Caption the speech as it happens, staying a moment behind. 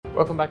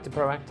Welcome back to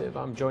Proactive.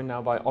 I'm joined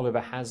now by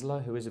Oliver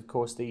Hasler, who is, of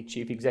course, the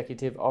Chief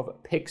Executive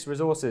of PYX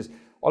Resources.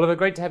 Oliver,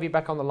 great to have you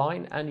back on the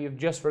line, and you've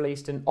just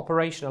released an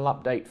operational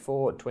update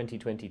for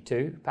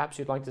 2022. Perhaps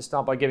you'd like to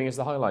start by giving us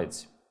the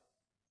highlights.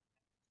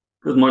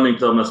 Good morning,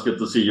 Thomas. Good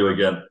to see you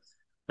again.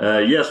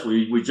 Yes,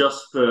 we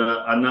just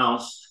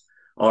announced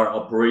our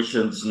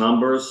operations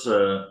numbers.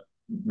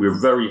 We're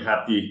very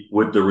happy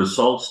with the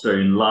results. They're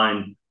in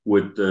line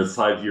with the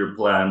 5-year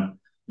plan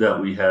that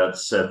we had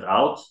set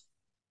out.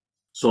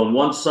 So on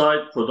one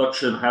side,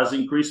 production has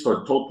increased.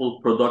 Our total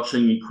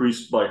production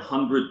increased by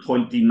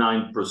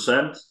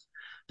 129%.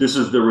 This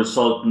is the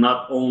result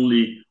not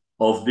only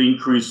of the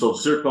increase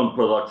of zircon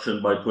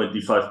production by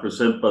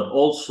 25%, but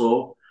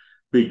also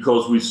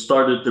because we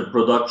started the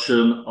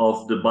production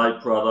of the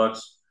byproducts,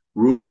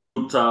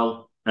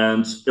 rutile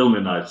and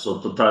ilmenite,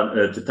 so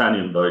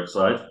titanium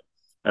dioxide.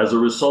 As a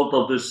result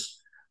of this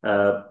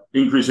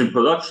increase in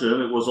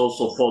production, it was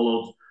also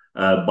followed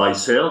by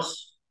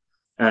sales.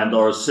 And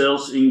our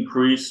sales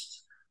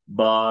increased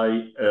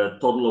by a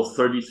total of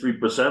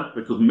 33%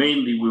 because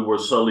mainly we were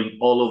selling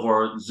all of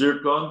our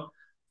zircon.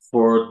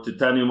 For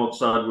titanium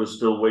oxide, we're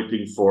still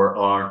waiting for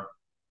our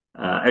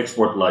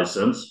export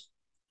license.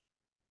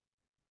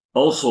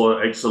 Also,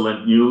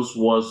 excellent news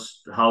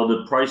was how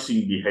the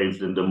pricing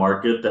behaved in the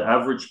market. The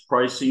average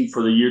pricing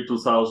for the year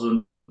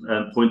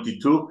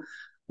 2022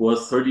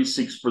 was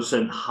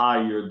 36%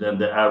 higher than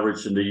the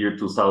average in the year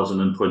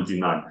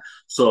 2029.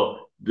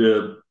 So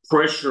the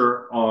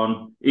pressure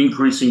on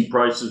increasing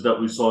prices that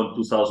we saw in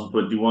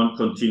 2021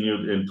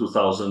 continued in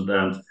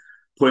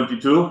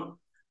 2022.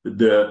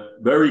 The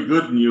very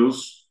good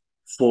news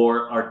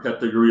for our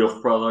category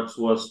of products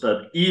was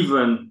that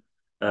even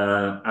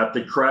at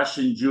the crash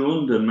in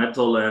June, the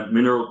metal and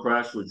mineral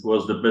crash, which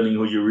was, depending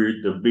who you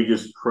read, the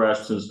biggest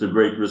crash since the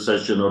Great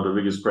Recession or the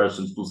biggest crash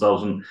since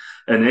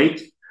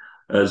 2008,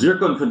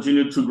 zircon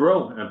continued to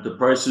grow, and the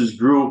prices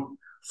grew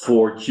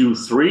for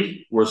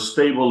Q3, were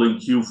stable in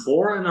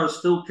Q4, and are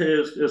still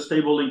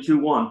stable in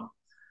Q1.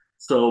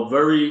 So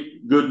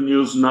very good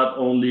news, not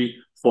only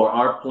for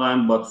our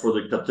plan, but for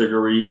the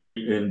category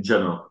in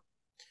general.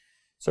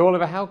 So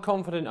Oliver, how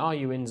confident are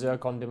you in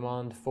zircon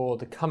demand for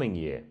the coming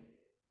year?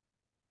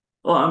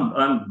 Oh,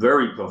 I'm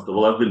very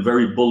comfortable. I've been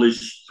very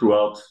bullish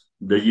throughout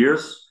the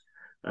years.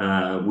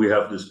 We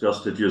have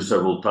discussed it here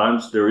several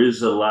times. There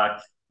is a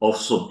lack of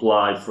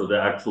supply for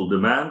the actual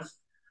demand.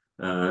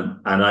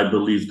 And I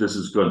believe this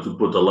is going to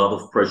put a lot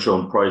of pressure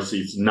on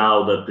prices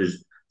now that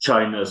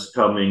China is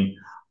coming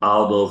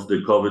out of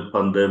the COVID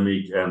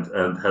pandemic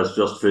and has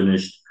just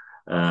finished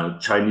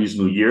Chinese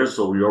New Year.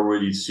 So we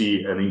already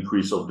see an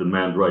increase of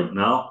demand right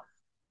now.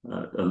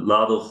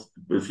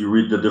 If you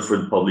read the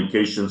different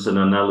publications and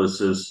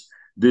analysis,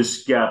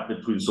 this gap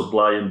between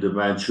supply and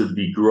demand should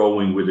be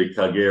growing with a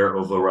CAGR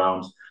of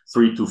around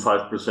 3 to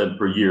 5%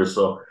 per year.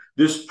 So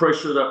this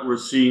pressure that we're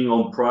seeing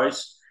on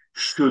price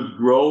should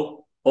grow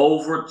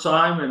over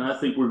time, and I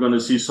think we're going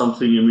to see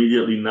something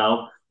immediately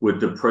now with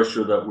the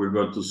pressure that we're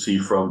going to see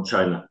from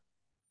China.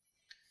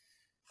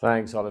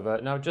 Thanks,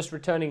 Oliver. Now, just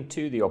returning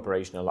to the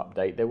operational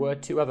update, there were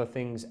two other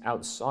things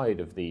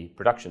outside of the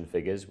production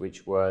figures,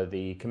 which were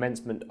the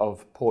commencement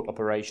of port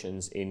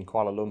operations in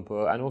Kuala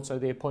Lumpur and also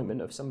the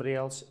appointment of somebody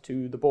else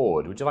to the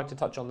board. Would you like to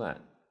touch on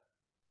that?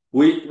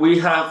 We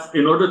have,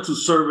 in order to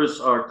service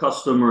our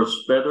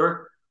customers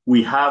better,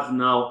 we have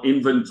now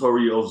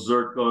inventory of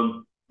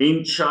zircon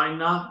in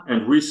China,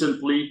 and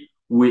recently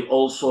we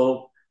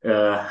also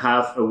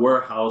have a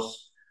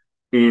warehouse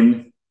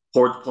in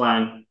Port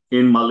Klang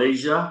in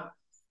Malaysia.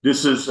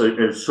 This is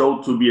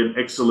shown to be an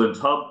excellent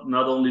hub.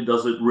 Not only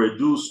does it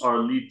reduce our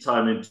lead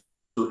time into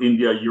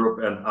India, Europe,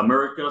 and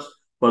Americas,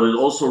 but it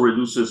also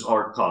reduces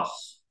our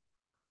costs.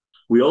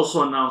 We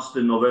also announced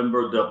in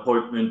November the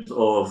appointment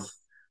of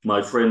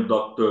my friend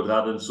Dr.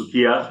 Raden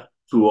Sukiar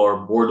to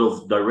our board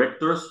of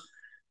directors.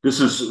 This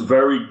is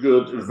very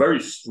good, a very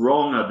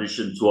strong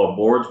addition to our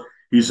board.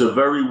 He's a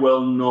very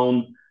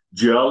well-known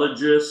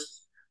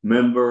geologist,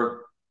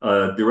 member,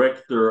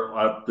 director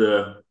at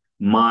the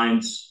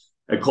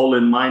coal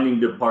and mining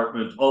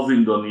department of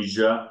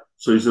Indonesia.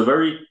 So he's a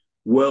very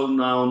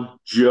well-known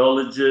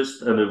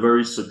geologist and a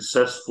very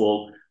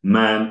successful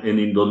man in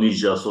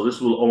Indonesia. So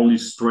this will only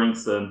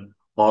strengthen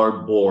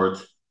our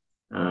board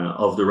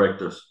of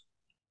directors.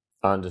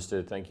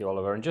 Understood. Thank you,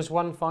 Oliver. And just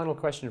one final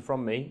question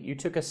from me. You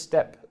took a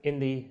step in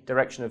the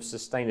direction of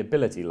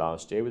sustainability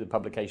last year with the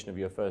publication of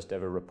your first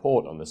ever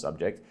report on the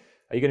subject.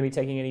 Are you going to be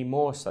taking any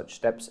more such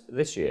steps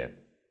this year?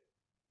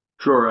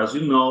 Sure. As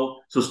you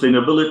know,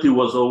 sustainability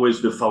was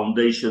always the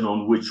foundation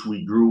on which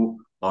we grew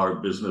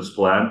our business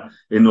plan.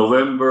 In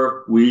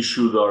November, we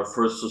issued our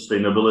first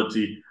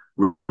sustainability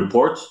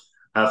report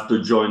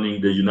after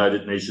joining the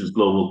United Nations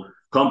Global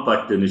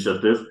Compact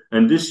Initiative.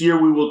 And this year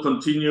we will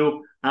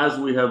continue as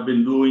we have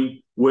been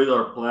doing with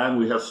our plan.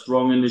 We have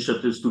strong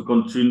initiatives to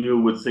continue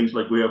with things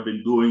like we have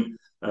been doing,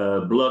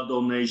 blood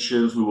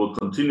donations. We will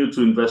continue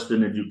to invest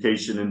in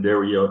education in the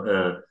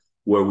area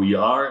where we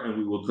are, and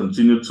we will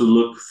continue to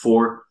look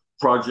for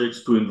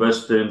projects to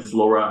invest in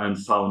flora and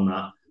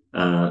fauna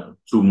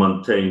to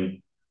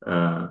maintain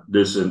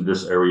this in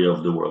this area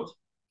of the world.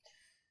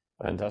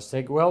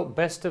 Fantastic. Well,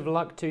 best of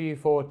luck to you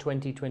for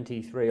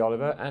 2023,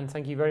 Oliver, and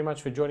thank you very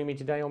much for joining me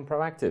today on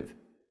Proactive.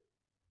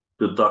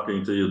 Good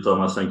talking to you,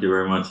 Thomas. Thank you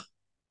very much.